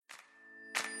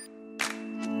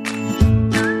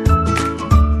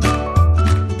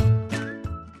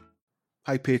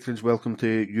Hi patrons, welcome to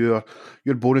your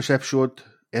bonus episode.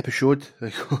 I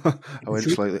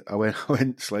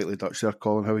went slightly Dutch there,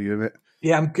 Colin. How are you, mate?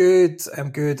 Yeah, I'm good.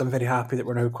 I'm very happy that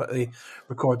we're now quickly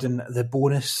recording the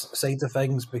bonus side of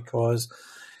things because,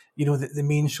 the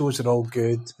main shows are all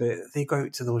good, but they go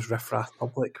out to those riffraff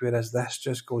public, whereas this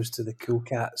just goes to the cool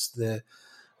cats, the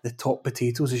top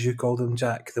potatoes, as you call them,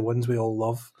 Jack, the ones we all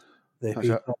love, the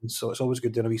patrons. So it's always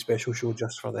good doing a wee special show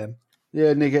just for them.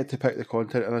 Yeah, and they get to pick the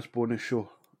content of this bonus show.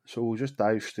 So we'll just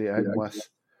dive straight in with...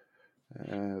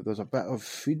 there's a bit of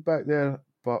feedback there,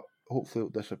 but hopefully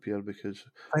it'll disappear because...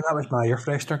 I think that was my air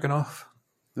freshener going off.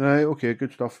 Right, okay,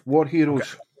 good stuff. War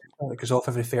Heroes. It goes off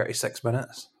every 36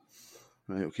 minutes.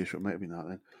 Right, okay, so it might have been that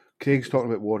then. Craig's talking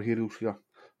about War Heroes here.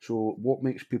 So what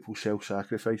makes people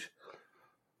self-sacrifice?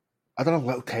 I done a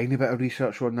little tiny bit of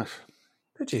research on this.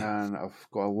 Did you? And I've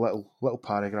got a little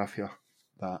paragraph here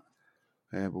that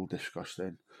we'll discuss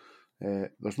then.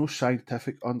 There's no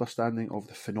scientific understanding of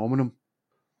the phenomenon,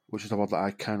 which is a word that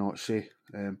I cannot say,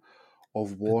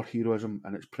 of war heroism,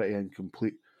 and it's pretty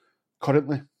incomplete.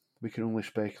 Currently, we can only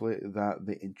speculate that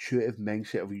the intuitive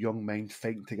mindset of young minds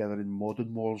fighting together in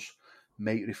modern wars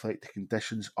might reflect the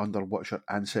conditions under which our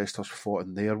ancestors fought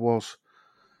in their wars.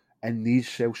 In these,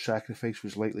 self-sacrifice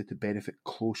was likely to benefit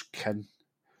close kin,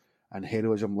 and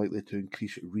heroism likely to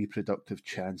increase reproductive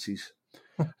chances.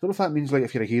 I don't know if that means, like,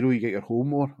 if you're a hero, you get your home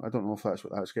more. I don't know if that's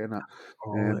what that's getting at.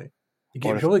 You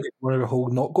probably get more of a whole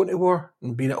not going to war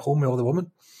and being at home with all the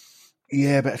women.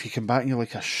 Yeah, but if you come back and you're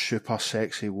like a super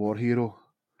sexy war hero,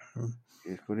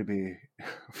 you're going to be... I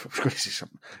was going to say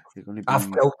something. You're going to be...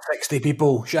 I've killed 60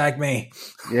 people, shag me.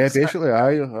 Yeah, basically,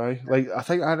 aye. Like, I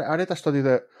think I read a study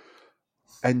that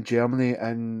in Germany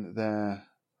in the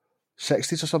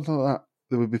 60s or something like that,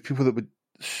 there would be people that would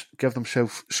give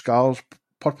themselves scars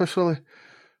purposefully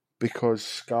because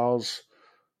scars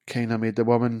kind of made the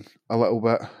woman a little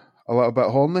bit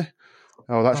horny.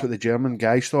 Oh, that's what the German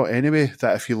guys thought anyway,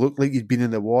 that if you looked like you'd been in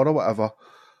the war or whatever,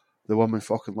 the woman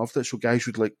fucking loved it. So guys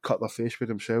would like cut their face with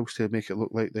themselves to make it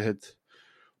look like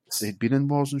they'd been in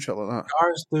wars and shit like that.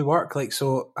 Scars do work. Like,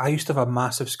 so I used to have a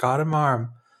massive scar on my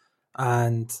arm,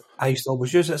 and I used to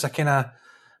always use it as a kind of...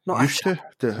 Where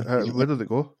did it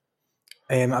go?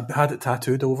 I've had it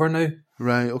tattooed over now.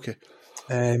 Right, okay.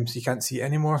 So you can't see it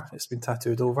anymore. It's been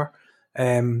tattooed over.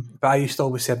 But I used to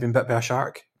always say I'd been bit by a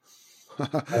shark.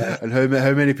 And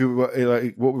how many people,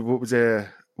 like, what was the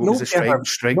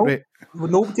strike rate?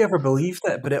 Nobody ever believed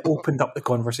it, but it opened up the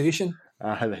conversation.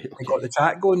 Right, okay. It got the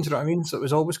chat going, do you know what I mean? So it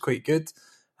was always quite good.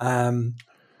 Because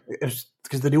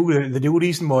the real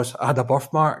reason was I had a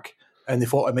birthmark and they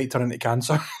thought it might turn into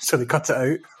cancer, so they cut it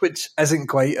out, which isn't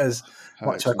quite as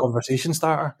much of a conversation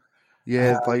starter.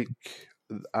 Yeah, like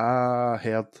I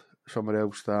heard somewhere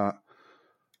else that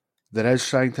there is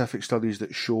scientific studies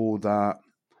that show that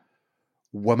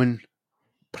women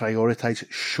prioritise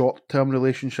short-term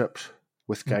relationships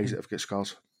with guys that have got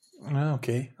scars. Oh,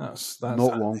 okay, that's not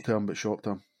long-term, but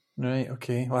short-term. Right.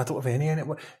 Okay. Well, I don't have any in it.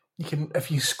 You can,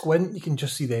 if you squint, you can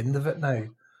just see the end of it now.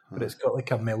 But it's got like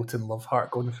a melting love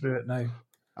heart going through it now.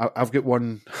 I've got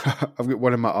one. I've got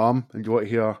one in my arm, and you want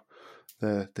to hear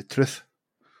the truth?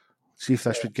 See if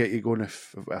this would get you going.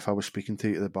 If I was speaking to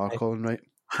you at the bar, Colin, right?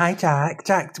 Hi, Jack.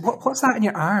 Jack, what's that in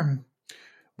your arm?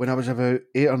 When I was about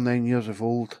 8 or 9 years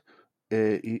old.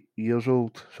 Sorry,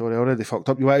 I already fucked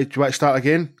up. Do you want to start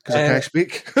again? Because I can't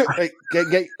speak. Right,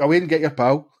 get away and get your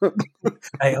pal.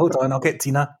 Hey, hold on. I'll get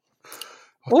Tina.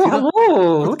 Oh,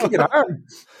 hello. Look at your arm.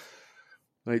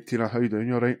 Right, Tina, how you doing?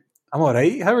 You all right? I'm all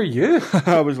right. How are you?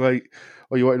 I was like,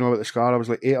 oh, you want to know about the scar? I was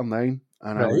like 8 or 9,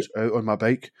 and I was out on my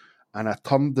bike, and I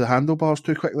turned the handlebars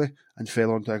too quickly and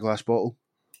fell onto a glass bottle.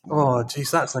 Oh,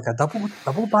 jeez, that's like a double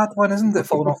bad one, isn't it?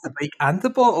 Falling off the bike and the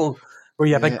bottle. Were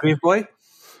you a big grave boy?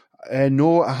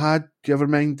 No, I had. Do you ever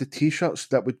mind the t-shirts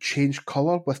that would change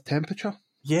colour with temperature?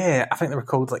 Yeah, I think they were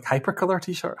called like hypercolour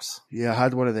t-shirts. Yeah, I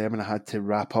had one of them, and I had to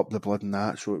wrap up the blood in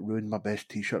that, so it ruined my best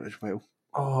t-shirt as well.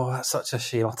 Oh, that's such a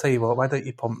shame. I'll tell you what, why don't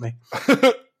you pump me?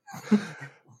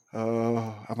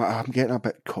 I'm getting a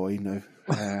bit coy now.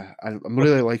 I'm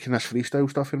really liking this freestyle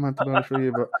stuff here, man, to be honest with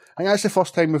you. But I think that's the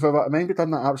first time we've ever... I mean, we've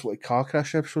done that absolutely car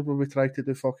crash episode where we tried to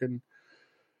do fucking...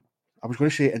 I was going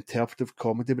to say interpretive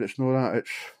comedy, but it's not that.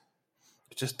 It's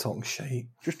just talking shite.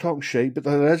 Just talking shite, but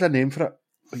there is a name for it.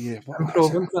 Oh, yeah, Improv,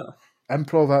 isn't it?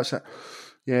 Improv, that's it.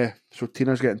 Yeah, so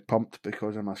Tina's getting pumped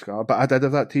because of my scar. But I did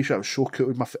have that t-shirt. It was so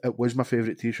cool. It was my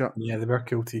favourite t-shirt. Yeah, they were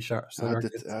cool t-shirts. I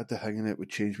had the thing in it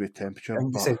would change with temperature.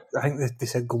 I think they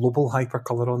said global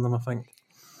hypercolour on them, I think.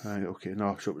 Right, okay.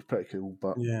 No, so it was pretty cool.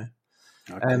 But yeah.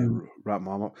 I can't wrap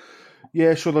my arm up.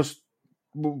 Yeah, so there's...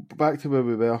 Back to where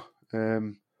we were.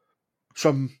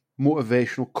 Some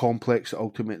motivational complex that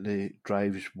ultimately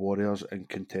drives warriors and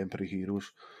contemporary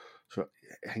heroes. So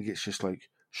I think it's just like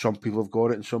some people have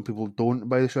got it and some people don't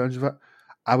by the sounds of it.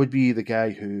 I would be the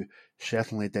guy who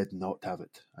certainly did not have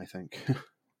it, I think.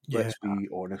 Let's be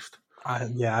honest.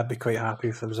 I'd be quite happy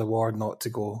if there was a war not to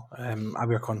go. I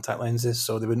wear contact lenses,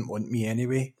 so they wouldn't want me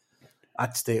anyway.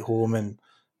 I'd stay at home and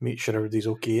make sure everybody's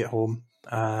okay at home.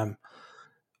 I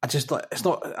just like it's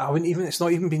not. I wouldn't even. It's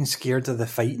not even being scared of the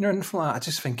fighting or anything like that. I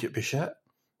just think it'd be shit.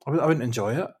 I wouldn't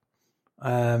enjoy it.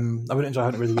 I wouldn't enjoy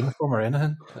having to wear the uniform or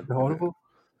anything. It'd be horrible.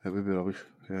 It would be rubbish.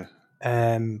 Yeah.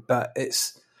 But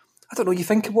it's. I don't know. You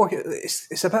think of war.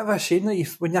 It's a bit of a shame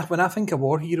that when I think of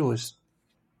war heroes,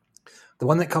 the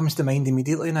one that comes to mind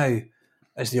immediately now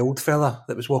is the old fella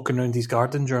that was walking around his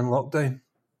garden during lockdown.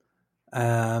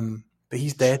 But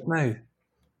he's dead now.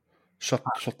 Sir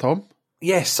Tom?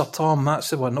 Yes, Sir Tom,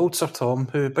 that's the one. Old Sir Tom,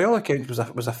 who by all accounts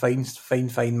was a fine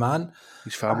man.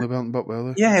 His family weren't but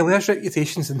well. Yeah, well, his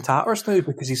reputation's in tatters now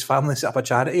because his family set up a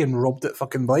charity and robbed it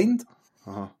fucking blind.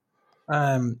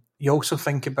 You also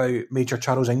think about Major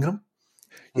Charles Ingram,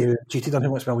 who cheated on Who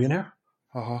Wants to Be a Millionaire.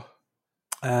 What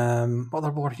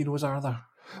other war heroes are there?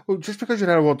 Well, just because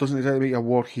you're in a war doesn't exactly make you a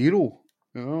war hero,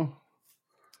 you know.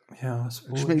 Yeah, I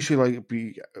suppose. It just makes you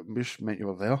just meant you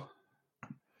were there.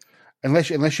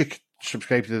 Unless you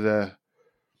subscribe to the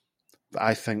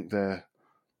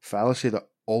fallacy that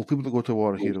all people that go to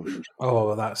war are heroes. Oh,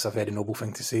 well, that's a very noble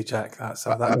thing to say, Jack. That's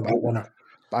a vote winner.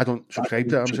 But I don't subscribe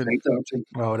to it. I'm saying.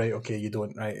 Oh, right, okay, you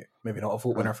don't, right? Maybe not a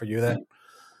vote winner for you then.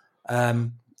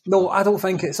 No, I don't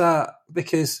think it's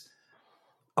because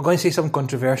I'm going to say something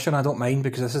controversial. And I don't mind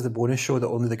because this is the bonus show that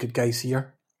only the good guys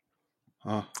hear.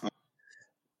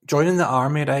 Joining the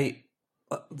army, right?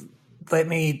 Let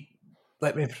me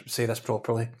say this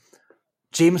properly.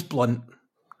 James Blunt,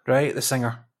 right, the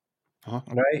singer,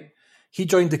 right? He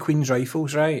joined the Queen's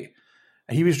Rifles, right?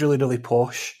 And he was really, really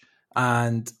posh,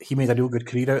 and he made a real good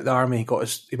career out of the army.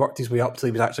 He worked his way up till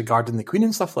he was actually guarding the Queen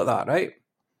and stuff like that, right?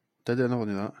 Did I never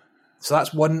knew that? So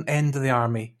that's one end of the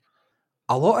army.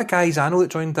 A lot of guys I know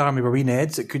that joined the army were wee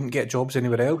Neds that couldn't get jobs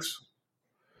anywhere else.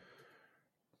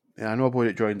 Yeah, I know a boy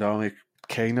that joined the army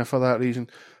kind of for that reason,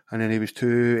 and then he was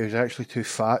actually too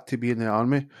fat to be in the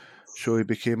army, so he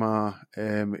became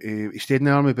he stayed in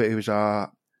the army, but he was a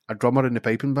drummer in the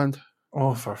piping band.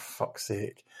 Oh, for fuck's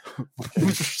sake!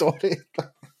 Sorry.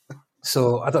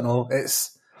 So I don't know.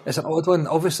 It's an odd one.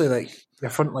 Obviously, like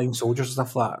your frontline soldiers and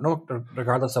stuff like that. No,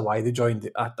 regardless of why they joined,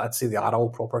 I'd say they are all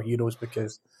proper heroes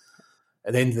because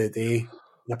at the end of the day,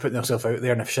 they're putting themselves out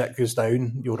there, and if shit goes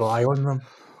down, you'll rely on them.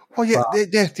 Oh yeah,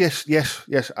 yes.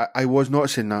 I was not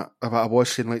saying that, but I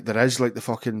was saying like there is like the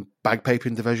fucking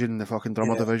bagpiping division, the fucking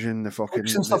drummer division, the fucking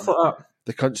and stuff like that.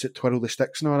 The cunts that twirl the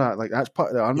sticks and all that. Like that's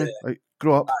part of the army. Yeah. Like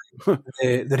grow up.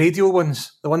 The radio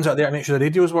ones, the ones that are there to make sure the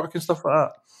radios work and stuff like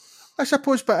that. I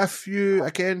suppose, but if you're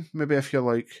like, if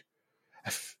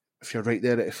you're right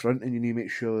there at the front and you need to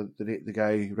make sure the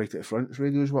guy right at the front's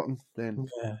radio is working, then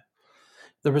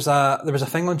there was a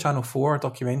thing on Channel 4, a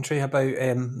documentary about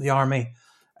the army.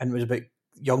 And it was about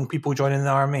young people joining the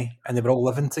army, and they were all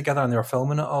living together, and they were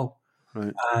filming it all.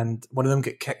 Right. And one of them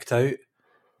got kicked out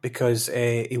because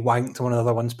he wanked on one of the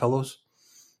other one's pillows.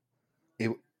 He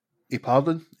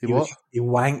pardon? He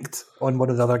wanked on one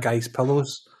of the other guy's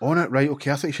pillows. On it, right? Okay,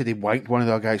 I thought you said he wanked one of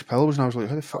the other guy's pillows, and I was like,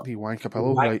 how the fuck do you wank a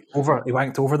pillow? He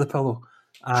wanked over the pillow.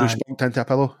 So he spunked into a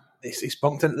pillow? He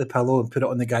spunked into the pillow and put it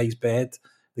on the guy's bed.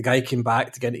 The guy came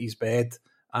back to get into his bed,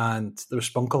 and there was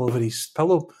spunk all over his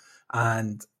pillow.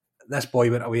 And this boy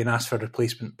went away and asked for a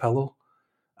replacement pillow.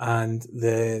 And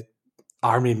the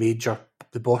army major,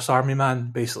 the boss army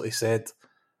man, basically said,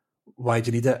 why do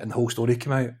you need it? And the whole story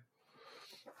came out.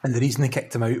 And the reason they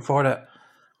kicked him out for it,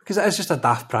 because it is just a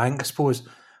daft prank, I suppose.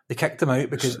 They kicked him out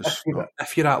because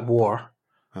if you're at war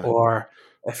or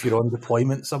if you're on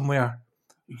deployment somewhere,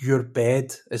 your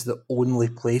bed is the only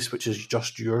place which is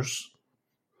just yours.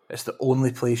 It's the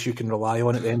only place you can rely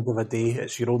on at the end of a day.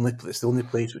 It's the only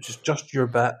place which is just your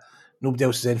bit. Nobody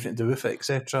else has anything to do with it,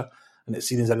 etc. And it's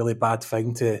seen as a really bad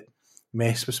thing to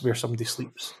mess with where somebody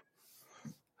sleeps.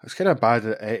 It's kind of bad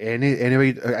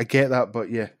anyway. I get that, but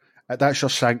yeah, that's your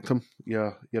sanctum,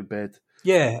 your bed.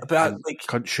 Yeah, but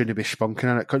cunt shouldn't be spunking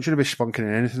in it. Cunt shouldn't be spunking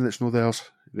in anything that's not theirs,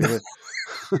 really.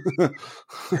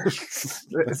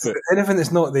 Anything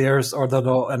that's not theirs or they're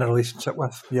not in a relationship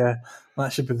with, yeah,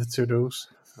 that should be the two rules.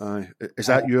 Is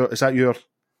that your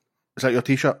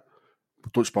t-shirt?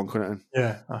 Don't spunk on it in.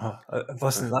 Yeah,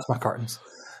 listen, that's my curtains.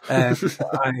 Those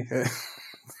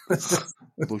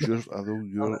yours? Are those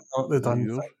yours?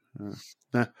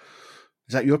 Yeah.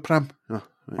 Is that your pram? No.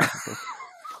 Right, okay.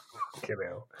 Okay,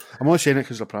 well. I'm only saying it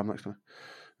because there's a pram next to me.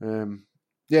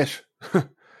 Yes.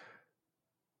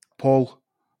 Paul,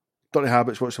 dirty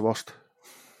habits, what's the worst?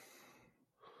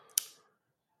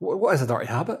 What is a dirty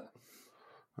habit?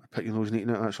 Picking your nose and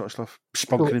eating it, that sort of stuff.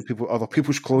 Spunking in other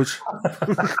people's clothes.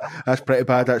 That's pretty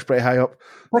bad, that's pretty high up.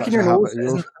 Picking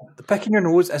your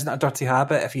nose isn't a dirty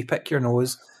habit if you pick your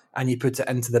nose and you put it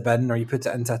into the bin or you put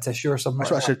it into a tissue or something.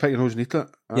 That's what I said, pick your nose and eat it.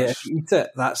 Yeah, if you eat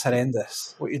it, that's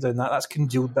horrendous. What are you doing? That's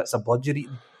congealed bits of blood you're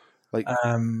eating. Like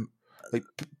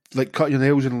cutting your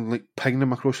nails and like pinging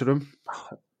them across the room.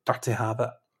 Dirty habit.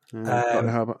 Dirty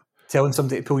habit. Telling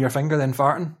somebody to pull your finger, then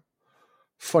farting.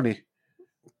 Funny.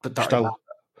 But dirty still. habit.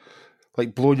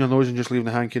 Like blowing your nose and just leaving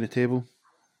the hanky on the table.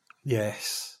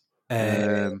 Yes.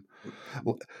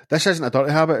 This isn't a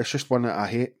dirty habit, it's just one that I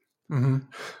hate. Mm-hmm.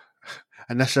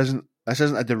 And this isn't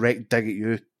a direct dig at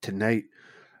you tonight.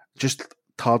 Just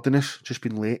tardiness, just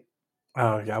being late.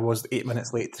 Oh yeah, I was 8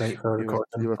 minutes late tonight for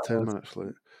recording. You were 10 minutes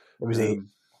late. It was 8.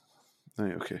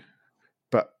 Right, okay.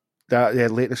 But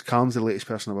lateness, Karen's the latest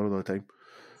person in the world all the time.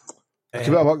 I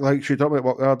came out of work, like, she dropped me at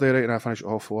work the other day, right, and I finished at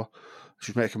 4:30.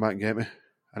 She was meant to come back and get me.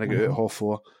 And I got out at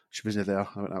 4:30. She wasn't there.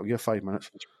 I went, I'll give her 5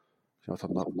 minutes. She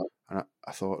turned up. And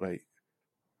I thought, right,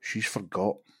 she's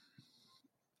forgot.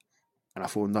 And I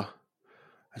phoned her.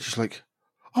 And she's like,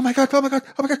 oh my God,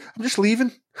 I'm just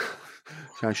leaving.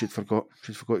 So she'd forgot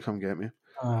to come get me.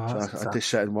 So I just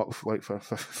sit and work for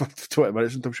 20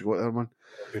 minutes until she got there, man.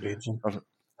 Good agent.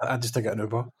 I just took it an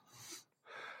Uber.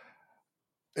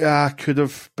 Yeah, I could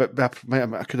have, but I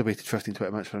could have waited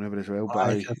 15-20 minutes for an Uber as well.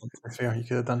 But to be fair, you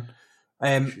could have done.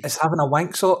 Is having a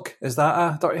wank sock, is that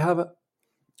a dirty habit?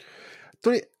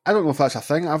 I don't know if that's a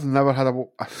thing. I've never had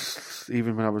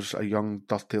even when I was a young,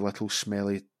 dirty, little,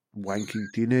 smelly, wanking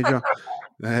teenager.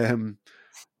 I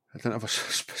didn't have a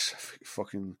specific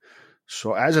fucking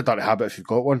sock. It is a dirty habit if you've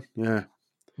got one, yeah.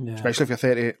 Especially if you're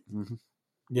 38. Mm-hmm.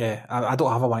 Yeah, I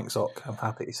don't have a wank sock, I'm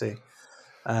happy to say.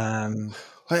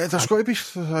 There's got to be,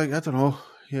 like, I don't know,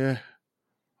 yeah.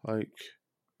 Like,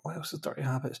 what else is dirty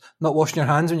habits? Not washing your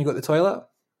hands when you go to the toilet?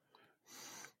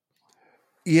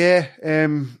 Yeah,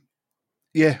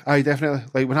 I definitely.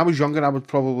 Like, when I was younger,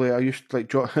 I used to, like,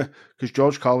 because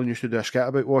George Carlin used to do a skit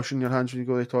about washing your hands when you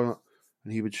go to the toilet.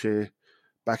 And he would say,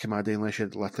 back in my day, unless you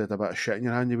had literally had a bit of shit in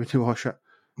your hand, you wouldn't wash it.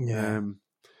 Yeah. And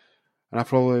I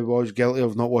probably was guilty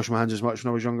of not washing my hands as much when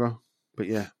I was younger. But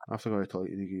yeah, after going to the toilet,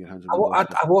 you need to get your hands.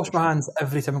 I wash my hands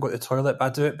every time I go to the toilet, but I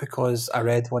do it because I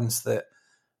read once that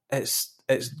it's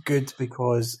good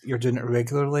because you're doing it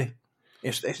regularly.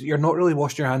 You're not really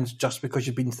washing your hands just because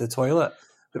you've been to the toilet,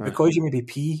 but because you maybe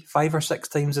pee 5 or 6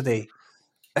 times a day.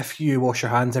 If you wash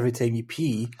your hands every time you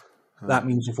pee, that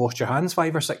means you've washed your hands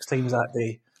 5 or 6 times that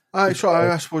day. I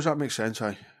suppose that makes sense.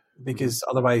 Because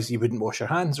otherwise you wouldn't wash your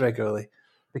hands regularly.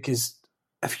 Because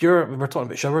we were talking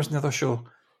about showers in the other show,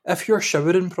 if you're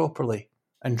showering properly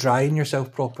and drying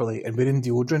yourself properly and wearing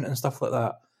deodorant and stuff like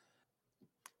that,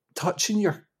 touching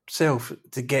yourself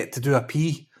to get to do a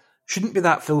pee shouldn't be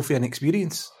that filthy an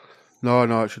experience. No,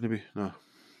 it shouldn't be. No.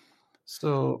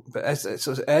 So, but it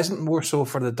isn't more so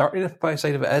for the dirty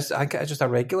side of it. I think it's just a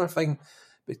regular thing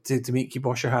to make you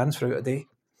wash your hands throughout a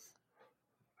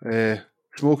day.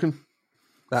 Smoking.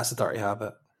 That's a dirty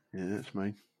habit. Yeah, that's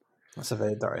mine. That's a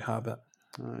very dirty habit.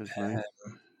 That is mine.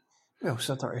 What else is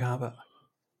a dirty habit?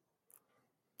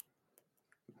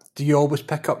 Do you always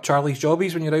pick up Charlie's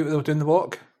jobbies when you're out doing the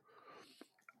walk?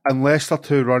 Unless they're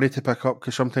too runny to pick up,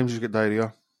 because sometimes you get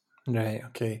diarrhea. Right,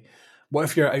 okay. What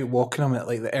if you're out walking him at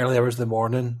like the early hours of the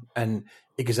morning and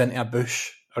he goes into a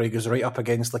bush or he goes right up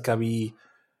against like a wee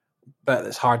bit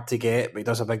that's hard to get, but he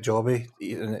does a big jobby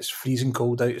and it's freezing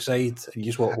cold outside and you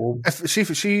just walk home?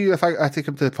 If I take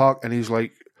him to the park and he's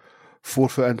like 4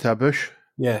 foot into a bush,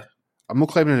 yeah, I'm not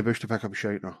climbing in the bush to pick up a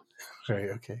shite now. Right,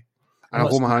 okay. And I'll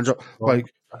hold my hands up.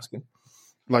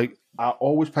 Like I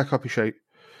always pick up a shite.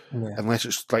 Yeah. Unless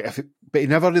it's like, but he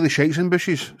never really shites in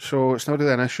bushes, so it's not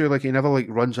really an issue. Like, he never like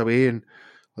runs away and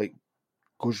like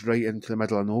goes right into the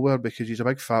middle of nowhere because he's a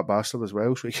big fat bastard as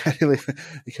well, so he can't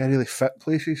really fit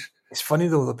places. It's funny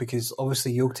though, because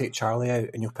obviously you'll take Charlie out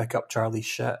and you'll pick up Charlie's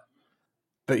shit,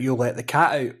 but you'll let the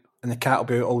cat out and the cat will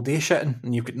be out all day shitting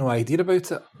and you've got no idea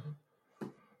about it.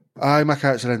 Aye, my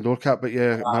cat's an indoor cat, but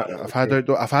yeah, I've had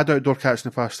outdoor cats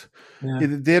in the past. Yeah,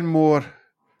 they're more.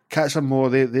 Cats are more,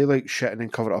 they like shitting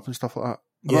and cover it up and stuff like that.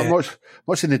 Yeah. I'm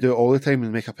not saying they do it all the time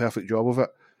and make a perfect job of it,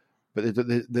 but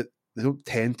they don't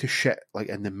tend to shit like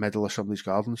in the middle of somebody's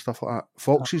garden and stuff like that.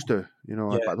 Foxes do,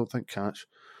 but I don't think cats.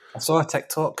 I saw a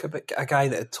TikTok about a guy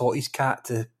that had taught his cat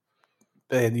to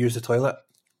use the toilet.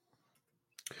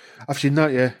 I've seen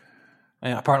that, yeah.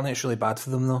 And apparently it's really bad for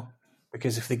them though,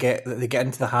 because if they get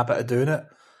into the habit of doing it,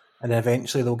 and then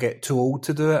eventually they'll get too old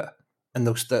to do it, and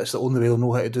it's the only way they'll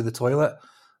know how to do the toilet.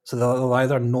 So they'll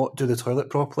either not do the toilet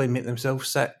properly and make themselves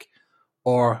sick,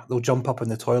 or they'll jump up in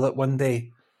the toilet one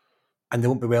day and they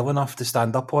won't be well enough to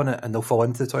stand up on it, and they'll fall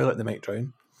into the toilet and they might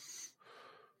drown.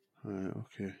 Right,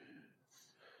 okay.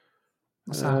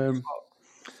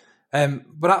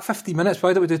 We're at 50 minutes.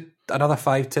 Why don't we do another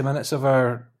 5-10 minutes of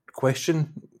our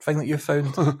question thing that you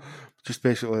found? Just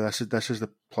basically, this is the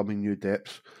plumbing new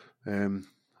depths.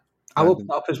 I'll open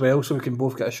it up as well so we can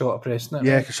both get a shot of pressing it.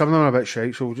 Yeah, because some of them are a bit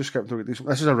shite, so we'll just skip through these.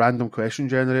 This is a random question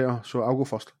generator, so I'll go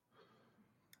first.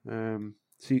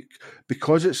 See,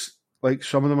 because it's like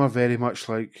some of them are very much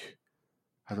like,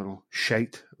 I don't know,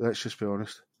 shite. Let's just be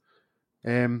honest.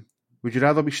 Would you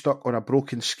rather be stuck on a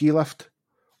broken ski lift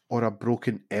or a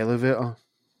broken elevator?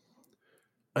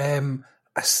 A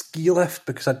ski lift,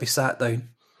 because I'd be sat down.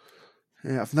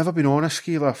 Yeah, I've never been on a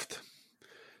ski lift,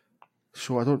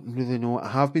 so I don't really know. I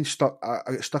have been stuck.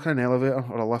 I got stuck in an elevator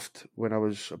or a lift when I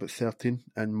was about 13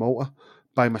 in Malta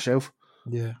by myself.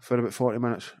 Yeah, for about 40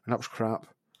 minutes, and that was crap.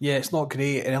 Yeah, it's not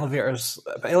great. In elevators,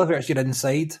 but elevators, you're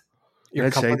inside. You're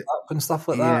covered up and stuff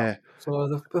like that. So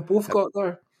they've both got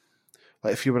their.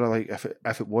 Like if you were like,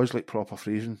 if it was like proper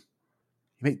freezing,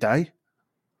 you might die.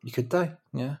 You could die.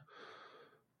 Yeah.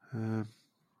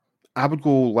 I would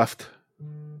go lift.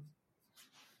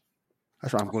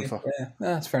 That's what I'm going for. Yeah,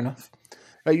 that's fair enough.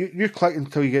 You're clicking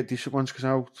until you get decent ones,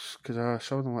 because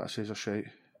some of them, like I say, are shite.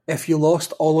 If you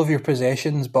lost all of your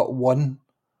possessions but one,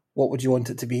 what would you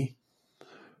want it to be?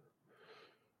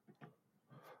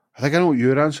 I think I know what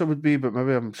your answer would be, but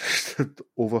maybe I'm just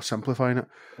oversimplifying it.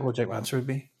 What would your answer would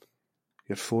be?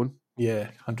 Your phone. Yeah,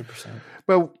 100%.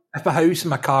 Well, if a house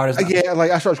and my car is like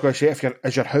that's what I was going to say.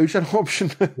 Is your house an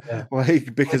option? Yeah.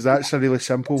 Like, because that's a really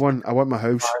simple one. I want my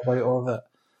house. Out of it.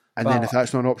 And then if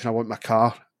that's not an option, I want my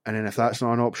car. And then if that's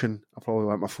not an option, I probably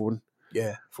want my phone.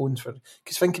 Yeah, phones for.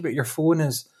 Because think about your phone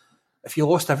is, if you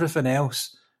lost everything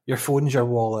else, your phone's your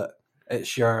wallet.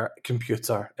 It's your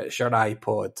computer. It's your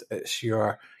iPod. It's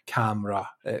your camera.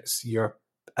 It's your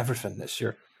everything. It's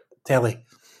your telly.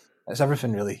 It's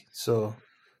everything really. So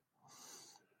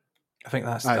I think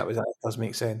that does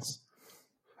make sense.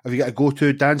 Have you got a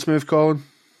go-to dance move, Colin?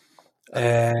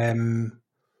 I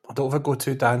don't have a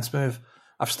go-to dance move.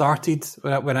 I've started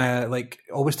when I like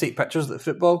always take pictures at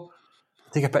football.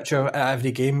 Take a picture at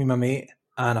every game with my mate,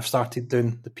 and I've started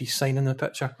doing the peace sign in the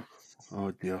picture.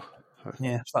 Oh dear.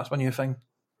 Yeah, so that's my new thing.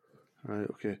 Right,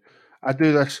 okay. I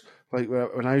do this like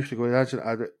when I used to go to dance. It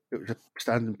was a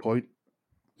standing point.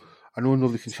 I know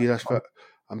nobody can see this, but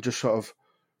I'm just sort of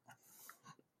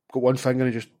got one finger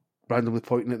and just randomly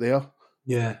pointing it there.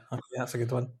 Yeah, okay, that's a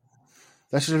good one.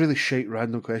 This is a really shite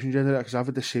random question generator because I've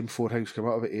had the same 4 things come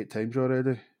out of it 8 times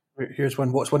already. Here's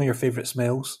one. What's one of your favourite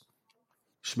smells?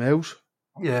 Smells?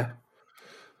 Yeah.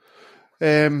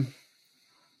 I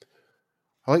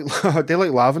do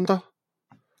like lavender.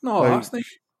 No, like, that's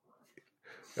nice.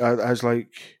 As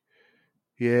like,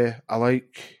 yeah, I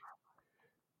like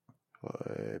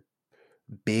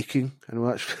baking. I know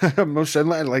that's I'm not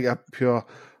sounding like a pure,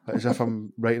 as if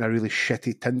I'm writing a really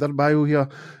shitty Tinder bio here.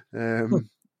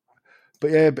 But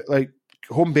yeah, but like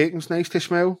home baking's nice to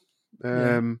smell.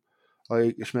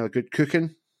 Like the smell of good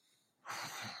cooking.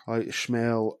 I like the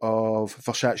smell of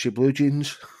Versace blue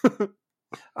jeans.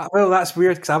 Well, that's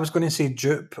weird because I was going to say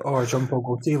dupe or jump or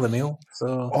goatee Lamille.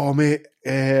 So, oh mate,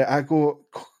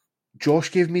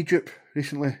 Josh gave me dupe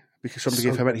recently because somebody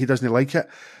gave him it. He doesn't like it.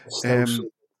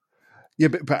 Yeah,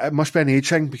 but it must be an age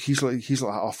thing because he's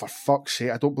like, oh, for fuck's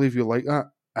sake, I don't believe you like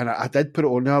that. And I did put it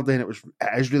on the other day, and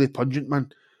it is really pungent,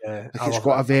 man. Yeah, like it's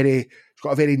got a very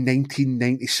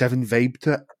 1997 vibe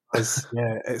to it.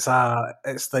 Yeah, it's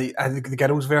like I think the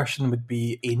girls' version would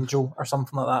be Angel or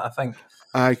something like that. I think.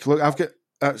 Look, I've got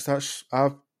that's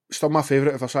still my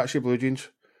favourite of Versace blue jeans.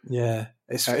 Yeah,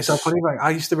 it's a funny thing. I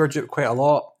used to wear dupe quite a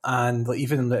lot, and like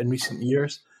even in recent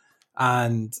years.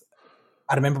 And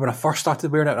I remember when I first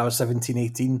started wearing it, when I was 17,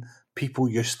 18, people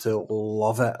used to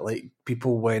love it. Like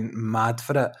people went mad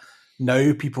for it.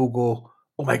 Now people go,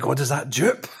 "Oh my god, is that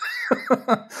dupe?"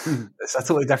 It's a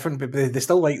totally different, but they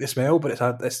still like the smell. But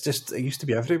it's just it used to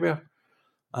be everywhere.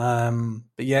 But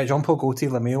yeah, Jean Paul Gaultier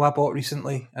Lamille I bought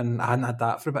recently, and I hadn't had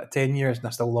that for about 10 years, and I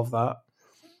still love that.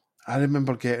 I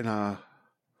remember getting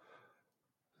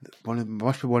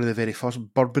must be one of the very first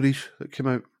Burberrys that came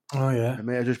out. Oh yeah, it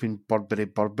might have just been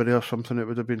Burberry or something. It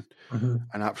would have been,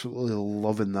 and absolutely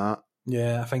loving that.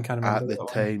 Yeah, I think I remember at the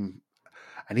time,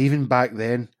 and even back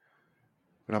then,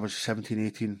 when I was 17,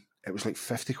 18, it was like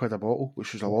 50 quid a bottle,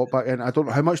 which was a lot back then. I don't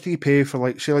know how much do you pay for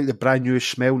like say like the brand new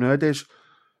smell nowadays.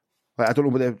 Like, I don't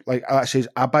know what they, like, it says,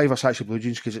 I buy Versace blue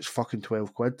jeans because it's fucking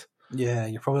 12 quid. Yeah,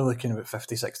 you're probably looking about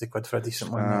 50, 60 quid for a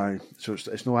decent one. So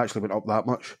it's not actually went up that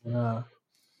much. Yeah.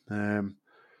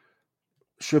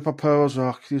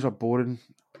 Superpowers, these are boring.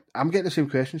 I'm getting the same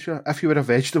questions here. If you were a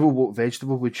vegetable, what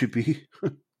vegetable would you be?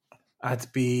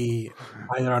 I'd be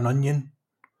either an onion,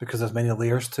 because there's many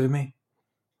layers to me,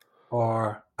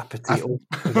 or a potato,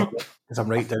 because I'm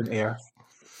right down to earth.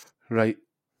 Right.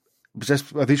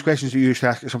 Are these questions you used to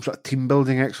ask some sort of team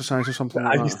building exercise or something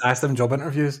like that? I used to ask them job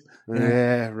interviews.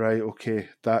 Yeah, right, okay.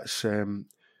 That's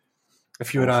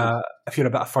if you're a bit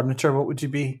of furniture, what would you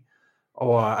be?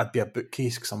 Oh, I'd be a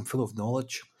bookcase because I'm full of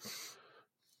knowledge.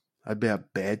 I'd be a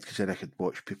bed because then I could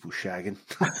watch people shagging.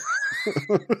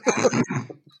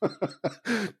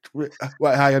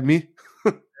 What, hired me?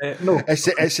 No. It's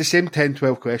the same 10,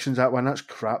 12 questions, that one. That's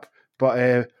crap.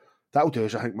 But that'll do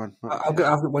us, I think, man. I've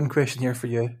got one question here for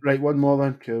you. Right, one more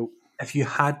then. Cool. If you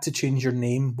had to change your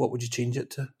name, what would you change it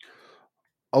to?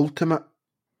 Ultimate?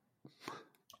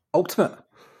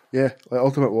 Yeah, like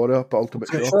Ultimate Warrior, but Ultimate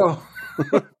Shaw.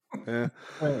 Yeah.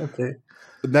 Right, okay.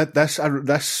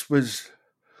 This was,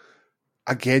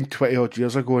 again, 20 odd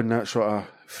years ago in that sort of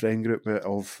friend group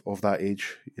of that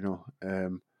age, you know.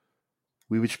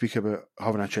 We would speak about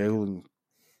having a child, and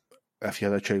if you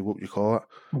had a child, what would you call it?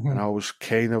 Mm-hmm. And I was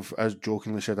kind of, as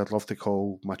jokingly said, I'd love to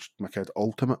call my kid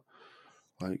Ultimate,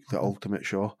 like the Ultimate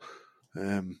Shaw.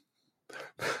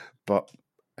 But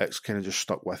it's kind of just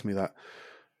stuck with me that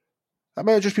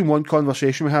might have just been one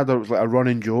conversation we had, or it was like a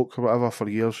running joke or whatever for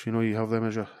years. You know, you have them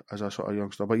as a sort of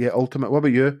youngster. But yeah, Ultimate. What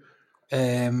about you?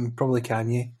 Probably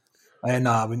Kanye.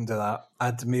 No, I wouldn't do that.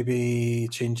 I'd maybe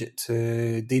change it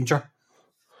to Danger.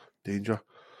 Danger.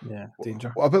 Yeah,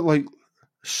 Danger. What about like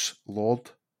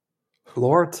Lord?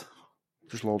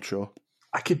 Just Lord Shaw.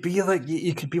 I could be like,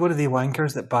 you could be one of the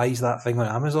wankers that buys that thing on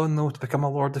Amazon though to become a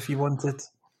Lord if you wanted.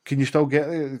 Can you still get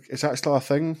it? Is that still a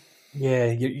thing?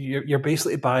 Yeah, you're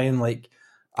basically buying like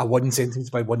a 1 centimetre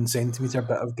by 1 centimetre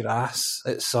bit of grass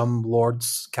at some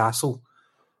lord's castle,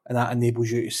 and that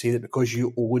enables you to say that because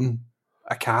you own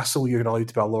a castle, you're allowed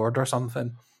to be a lord or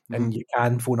something, and you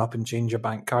can phone up and change your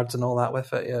bank cards and all that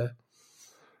with it. Yeah,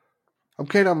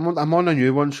 I'm on a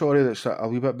new one. Sorry, that's a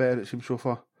wee bit better. It seems so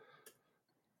far.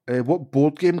 What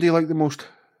board game do you like the most?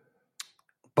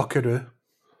 Buckaroo.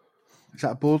 Is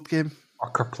that a board game?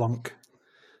 Plunk.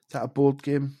 Is that a board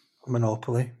game?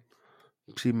 Monopoly.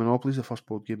 See, Monopoly's the first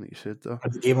board game that you said there. Or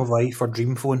the Game of Life or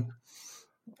Dream Phone.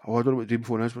 Oh, I don't know what Dream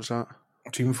Phone is. What's that?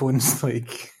 Dream Phone's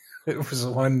like, it was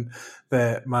one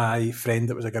that my friend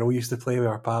that was a girl used to play with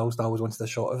our pals, and I always wanted a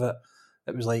shot of it.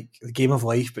 It was like the Game of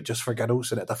Life, but just for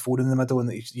girls, and it had a phone in the middle, and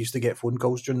they used to get phone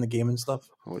calls during the game and stuff.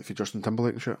 Oh, like for Justin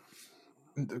Timberlake and shit?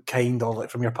 Kind of, like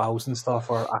from your pals and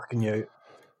stuff, or asking you out.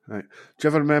 Right. Do you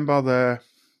ever remember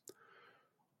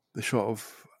the sort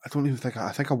of, I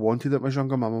think I wanted it when I was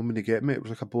younger. My mum when they get me, it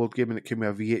was like a board game and it came with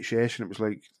a VHS, and it was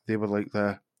like, they were like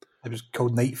it was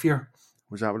called Night Fear.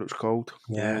 Was that what it was called?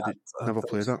 Yeah. Never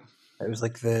played it. It was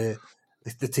like the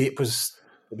tape was,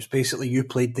 it was basically you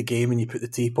played the game and you put the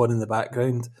tape on in the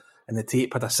background, and the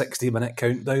tape had a 60-minute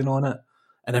countdown on it,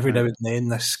 and every now and then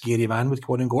this scary man would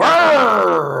come on and go,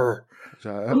 "Arrgh!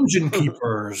 Dungeon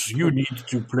Keepers, you need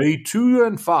to play 2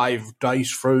 and 5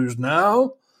 dice throws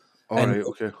now." Right,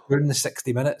 okay. During the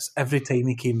 60 minutes, every time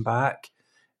he came back,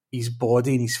 his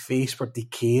body and his face were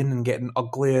decaying and getting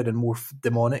uglier and more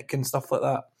demonic and stuff like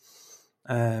that.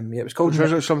 It was called.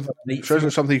 Sounds like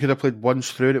something you could have played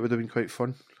once through, and it would have been quite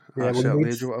fun. Yeah, at a certain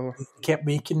age or whatever. They kept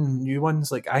making new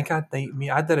ones. Like I had I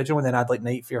had the original, and then I had like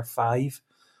Night Fear 5,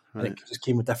 and it just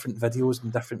came with different videos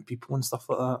and different people and stuff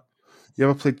like that. You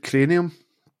ever played Cranium?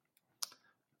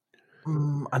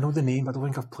 I know the name, but I don't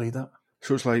think I've played it.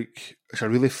 So it's like it's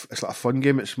like a fun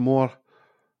game. It's more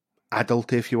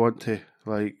adult if you want to.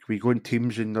 Like we go in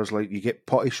teams and there's like you get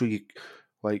putty, so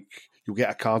you'll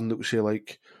get a card that will say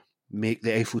like make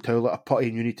the Eiffel Tower a putty,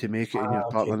 and you need to make it, and your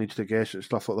partner needs to guess it and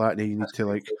stuff like that. And then you need to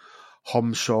like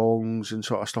hum songs and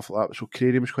sort of stuff like that. So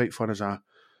Cranium's quite fun as an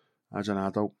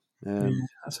adult.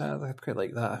 I'd quite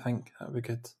like that. I think that'd be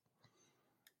good.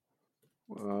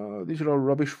 These are all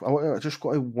rubbish. I just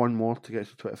got one more to get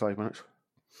to 25 minutes.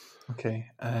 Okay.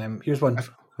 Here's one.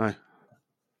 Hi.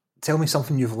 Tell me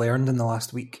something you've learned in the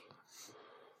last week.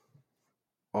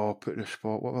 Oh, put in a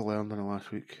spot. What have I learned in the last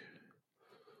week?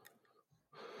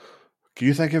 Can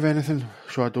you think of anything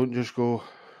so I don't just go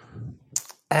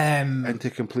into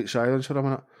complete silence for a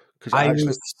minute? Because I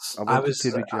wanted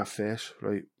to read you a face,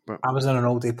 right? But I was in an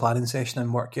all-day planning session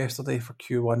in work yesterday for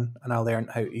Q1, and I learned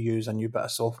how to use a new bit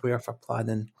of software for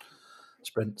planning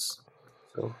sprints.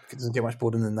 So it doesn't get much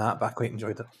boring than that, but I quite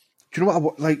enjoyed it. Do you know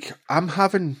what I'm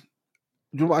having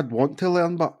you know what I'd want to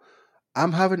learn, but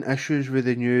I'm having issues with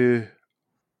the new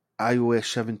iOS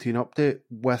 17 update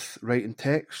with writing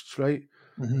texts, right?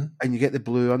 Mm-hmm. And you get the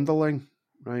blue underline,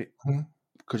 right? Mm-hmm.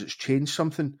 Because it's changed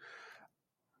something.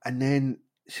 And then,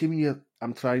 see when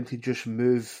I'm trying to just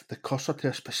move the cursor to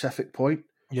a specific point,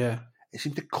 Yeah. it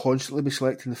seems to constantly be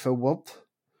selecting the full word.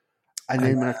 And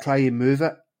then when I try and move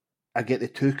it, I get the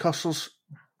two cursors,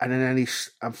 and then I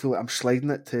feel like I'm sliding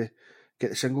it to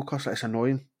get the single cursor. It's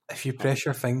annoying. If you press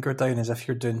your finger down as if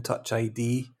you're doing Touch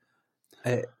ID,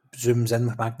 it zooms in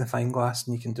with magnifying glass,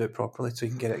 and you can do it properly, so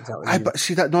you can get it exactly. But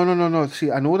see that? No.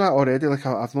 See, I know that already. Like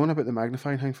I've known about the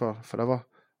magnifying thing for forever,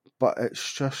 but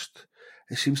it's just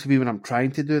it seems to be when I'm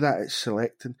trying to do that, it's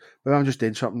selecting. Maybe I'm just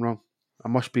doing something wrong. I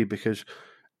must be, because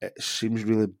it seems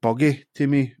really buggy to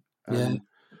me, and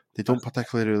they don't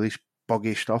particularly release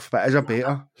buggy stuff. But it is a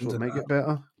beta, so it might get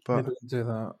better. But maybe do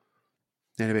that.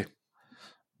 Anyway,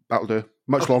 that'll do.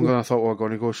 Much longer than I thought we were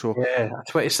going to go. So yeah,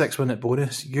 a 26-minute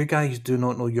bonus. You guys do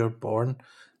not know you're born.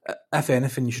 If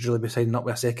anything, you should really be signing up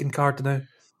with a second card now.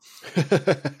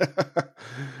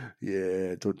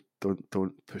 Yeah, don't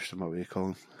push them away,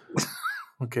 Colin.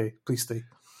 Okay, please stay.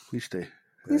 Please stay.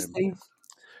 Please stay.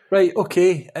 Right,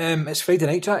 okay. It's Friday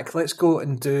night, Jack. Let's go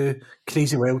and do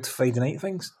crazy wild Friday night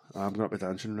things. I'm going to be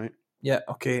dancing, right? Yeah,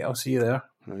 okay. I'll see you there.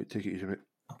 Right, take it easy, mate.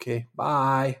 Okay,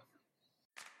 bye.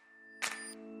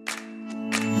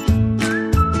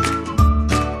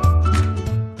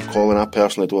 Colin, I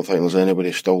personally don't think there's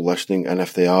anybody still listening, and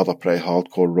if they are, they're pretty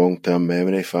hardcore long-term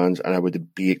memory fans, and I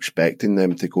would be expecting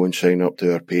them to go and sign up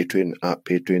to our Patreon at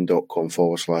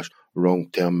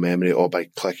patreon.com/long-term memory, or by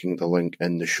clicking the link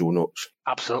in the show notes.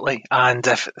 Absolutely. And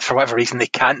if for whatever reason they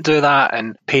can't do that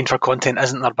and paying for content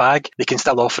isn't their bag, they can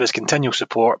still offer us continual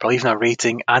support by leaving a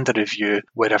rating and a review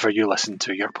wherever you listen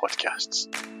to your podcasts.